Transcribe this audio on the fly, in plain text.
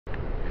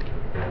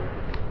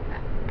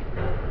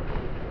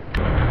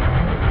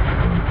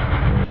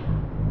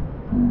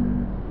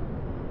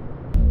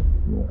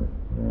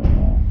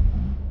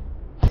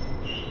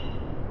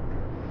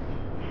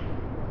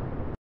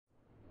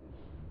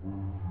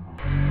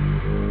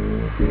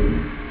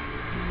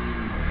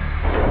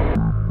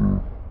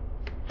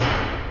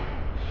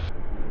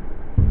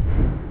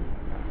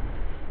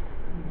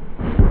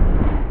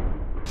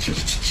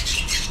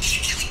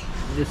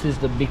This is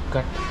the big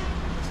cut.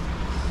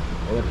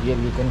 Over here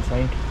you can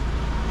find.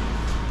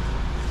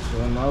 So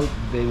now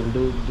they will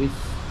do this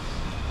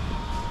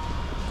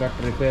cut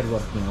repair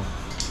work now,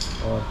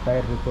 or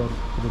tire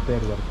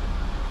repair work.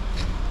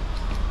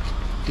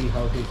 See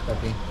how he is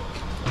cutting.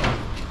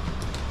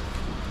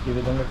 ఈ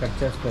విధంగా cut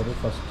చేస్తారు.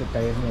 First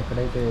టైర్ని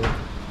ఎక్కడైతే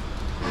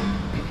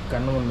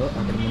కన్ను ఉందో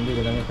అక్కడ ముందు ఈ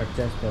విధంగా కట్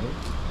చేస్తారు.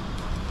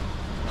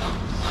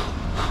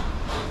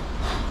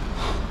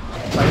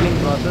 Filing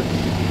process.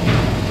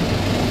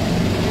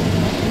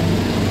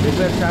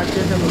 రిపేర్ స్టార్ట్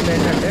చేసే ముందు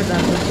ఏంటంటే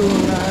దాని చుట్టూ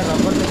ఉన్న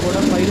రబ్బర్ని కూడా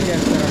ఫైల్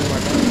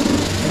చేస్తారనమాట.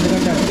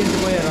 ఎందుకంటే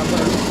అతికించిపోయే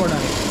రబ్బర్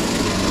అతుక్కోవడానికి.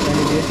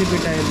 కానీ జేసీబీ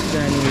టైర్స్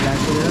కానీ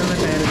ఇలాంటి ఏదైనా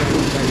టైర్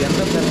కానీ ఎంత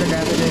పెద్ద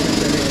డ్యామేజ్ అయినా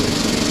సరే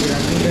మీరు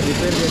అన్ని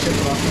రిపేర్ చేసే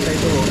ప్రాసెస్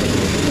అయితే ఉంటుంది.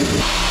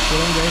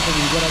 చూడండి గైస్, అది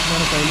ఇంకో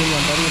రకమైన ఫైలింగ్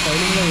అంటారు. ఈ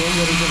ఫైలింగ్లో ఏం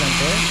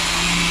జరుగుతుందంటే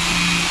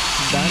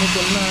దానికి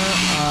ఉన్న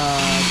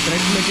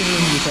థ్రెడ్ మెటీరియల్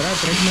ఉంది చూసారా,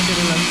 థ్రెడ్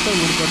మెటీరియల్ అంతా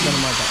ఊడిపోద్ది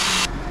అనమాట.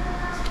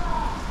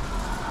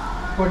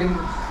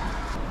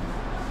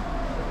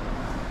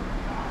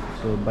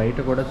 సో బయట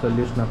కూడా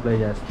సొల్యూషన్ అప్లై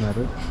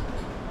చేస్తున్నారు,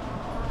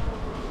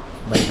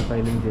 బయట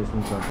ఫైలింగ్ చేసిన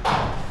చోట.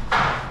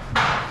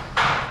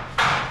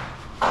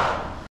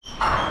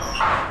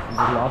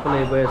 ఇది లోపల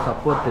అయిపోయే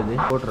సపోర్ట్, ఇది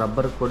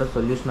రబ్బర్ కూడా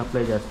సొల్యూషన్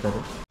అప్లై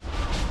చేస్తారు.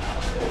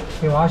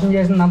 ఈ వాషింగ్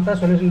చేసిందంతా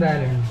సొల్యూషన్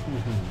రాయాలండి.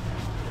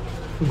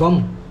 గమ్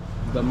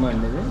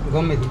అండి, ఇది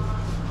గమ్. ఇది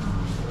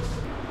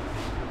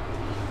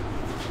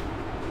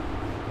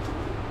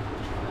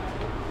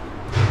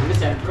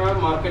సెంటర్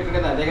మార్కెట్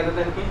కదా, అదే కదా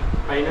దానికి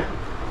పైన.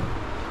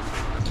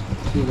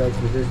 See guys,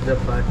 this is the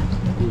part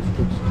you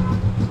stitch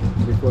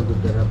before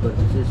the rubber.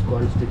 This is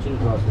called stitching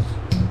process.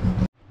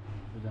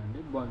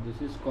 This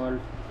is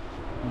called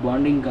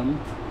bonding gum.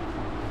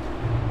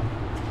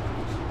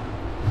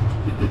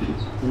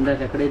 ఇందాక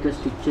ఎక్కడైతే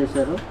స్టిచ్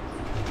చేశారో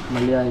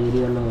మళ్ళీ ఆ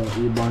ఏరియాలో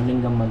ఈ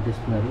బాండింగ్ గమ్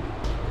అందిస్తున్నారు.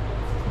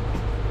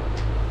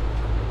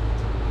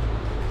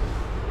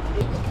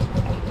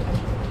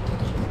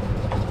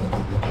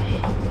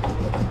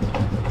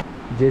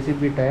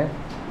 JCB tire,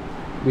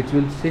 which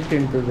will sit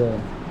into the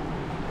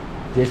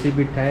JCB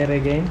tire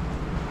again.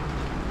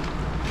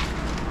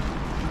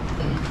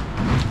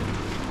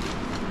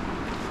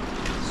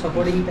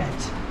 supporting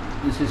patch.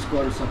 This is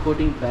called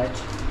supporting patch.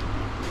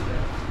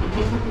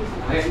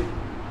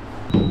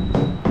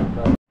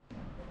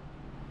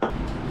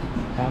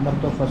 Hammer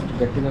తో first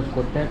గట్టిగా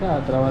కొట్టాక ఆ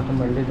తర్వాత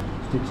మళ్ళీ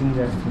స్టిచ్చింగ్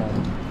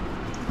చేస్తున్నారు.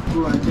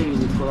 అంటే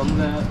ఇది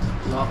ఫర్మ్గా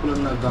లోపల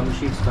ఉన్న gum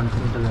sheets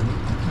కనుక్కుంటుందని.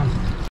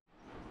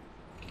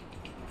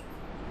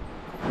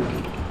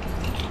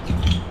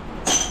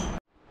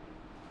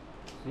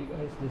 See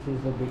guys, this is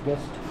the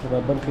biggest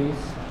rubber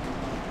piece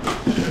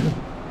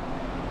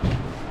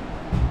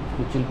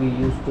which will be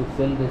used to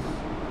fill this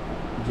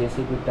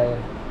JCB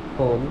tire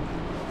hole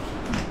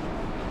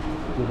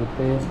to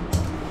repair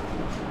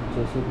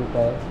JCB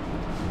tire.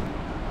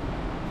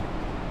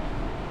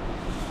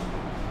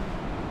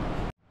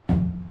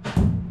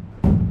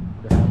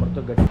 The hammer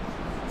to get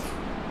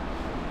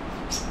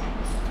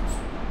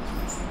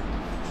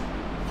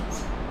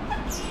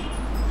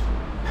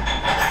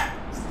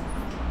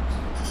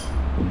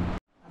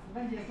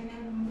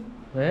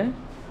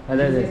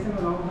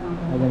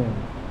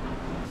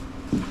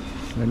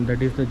and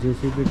that is the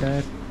JCB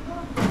tire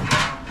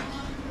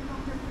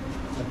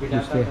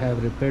which they have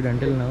repaired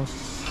until now.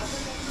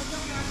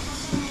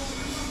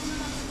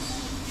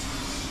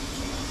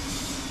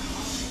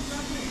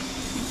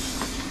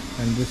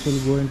 And this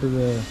will go into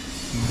the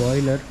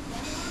boiler.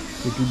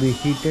 It will be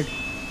heated.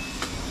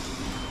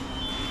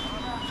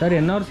 Sir,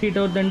 n hours heat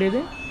avudandi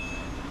idi?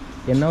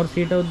 N hours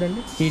heat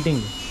avudandi? Heating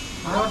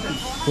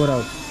 4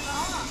 hours.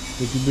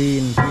 It will be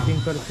in heating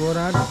for 4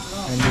 hours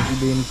and it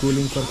will be in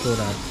cooling for 4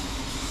 hours.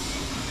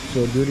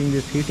 So during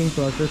this heating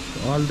process,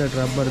 all that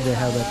rubber they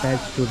have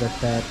attached to the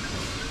tire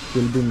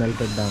will be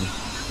melted down.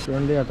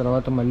 చూడండి, ఆ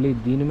తర్వాత మళ్ళీ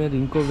దీని మీద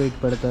ఇంకో wait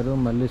పెడతారు,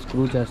 మళ్ళీ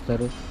screw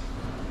చేస్తారు.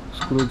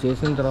 స్క్రూ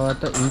చేసిన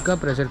తర్వాత ఇంకా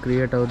ప్రెషర్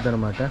క్రియేట్ అవుద్ది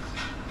అనమాట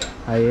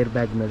ఆ ఎయిర్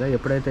బ్యాగ్ మీద.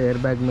 ఎప్పుడైతే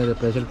ఎయిర్ బ్యాగ్ మీద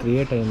ప్రెషర్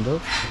క్రియేట్ అయిందో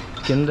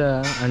కింద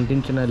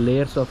అంటించిన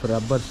లేయర్స్ ఆఫ్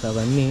రబ్బర్స్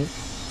అవన్నీ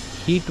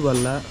హీట్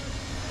వల్ల,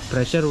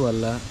 ప్రెషర్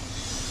వల్ల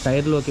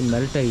టైర్లోకి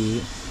మెల్ట్ అయ్యి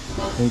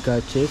ఇంకా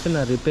చేసిన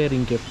రిపేర్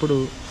ఇంకెప్పుడు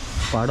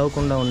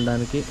పాడవకుండా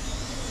ఉండడానికి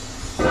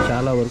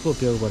చాలా వరకు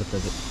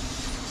ఉపయోగపడుతుంది.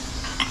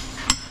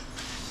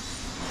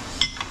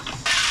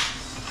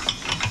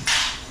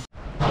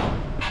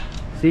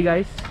 See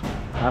guys,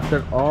 after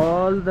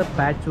all the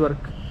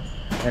patchwork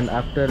and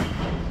after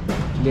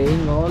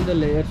laying all the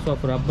layers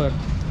of rubber,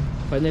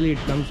 finally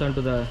it comes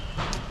onto the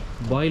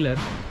boiler.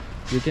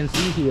 You can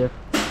see here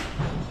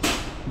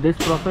this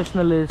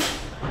professional is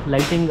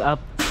lighting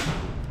up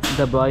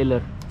the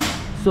boiler.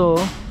 So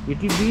it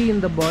will be in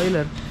the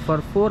boiler for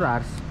 4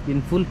 hours in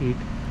full heat,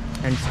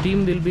 and steam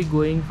will be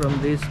going from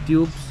these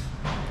tubes,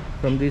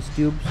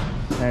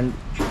 and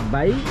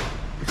by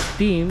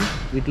steam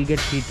it will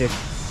get heated,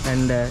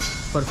 and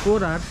for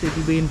 4 hours it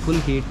will be in full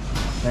heat,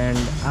 and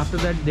after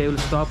that they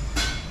will stop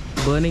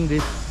burning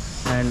this,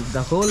 and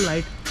the whole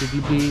night it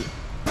will be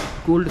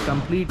cooled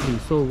completely.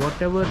 So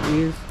whatever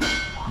is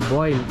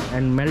boiled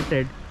and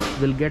melted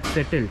will get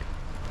settled,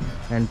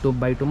 and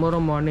by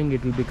tomorrow morning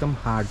it will become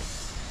hard.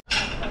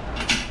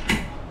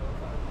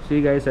 See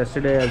guys,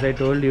 yesterday as I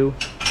told you,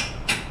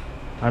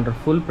 under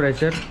full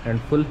pressure and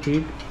full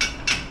heat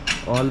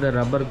all the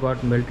rubber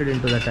got melted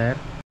into the tire.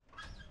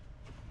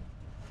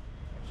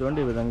 చూడండి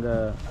ఈ విధంగా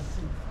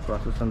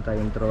process అంతా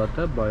అయిన తర్వాత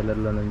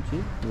బాయిలర్లో నుంచి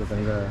ఈ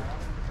విధంగా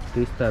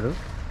తీస్తారు.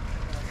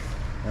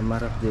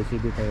 ఎంఆర్ఎఫ్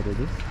జేసీబీ టైర్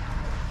ఇది.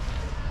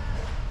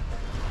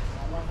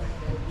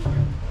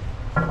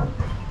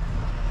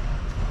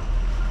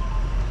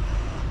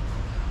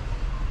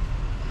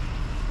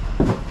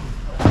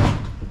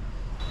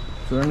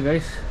 చూడండి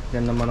గైస్,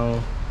 నిన్న మనం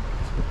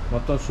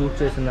మొత్తం షూట్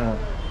చేసిన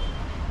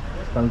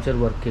పంక్చర్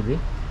వర్క్ ఇది.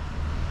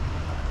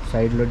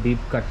 సైడ్లో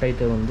డీప్ కట్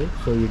అయితే ఉంది.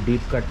 సో ఈ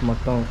డీప్ కట్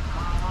మొత్తం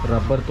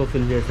రబ్బర్తో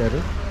ఫిల్ చేశారు.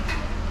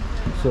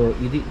 సో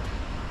ఇది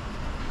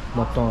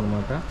మొత్తం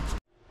అన్నమాట.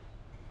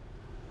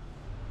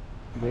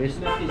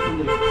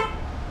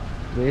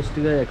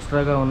 వేస్ట్గా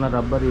ఎక్స్ట్రాగా ఉన్న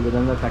రబ్బర్ ఈ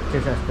విధంగా కట్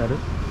చేసేస్తారు.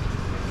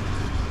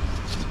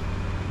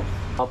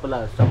 లోపల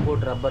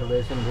సపోర్ట్ రబ్బర్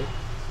వేసింది.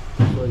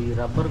 సో ఈ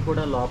రబ్బర్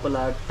కూడా లోపల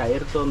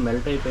టైర్తో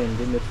మెల్ట్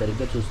అయిపోయింది. మీరు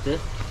సరిగ్గా చూస్తే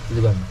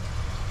ఇదిగోండి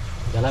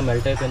ఎలా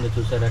మెల్ట్ అయిపోయిందో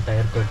చూసారా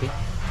టైర్ తోటి.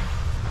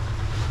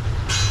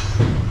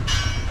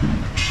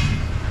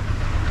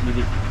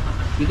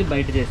 ఇది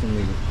బయట చేసింది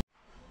ఇది.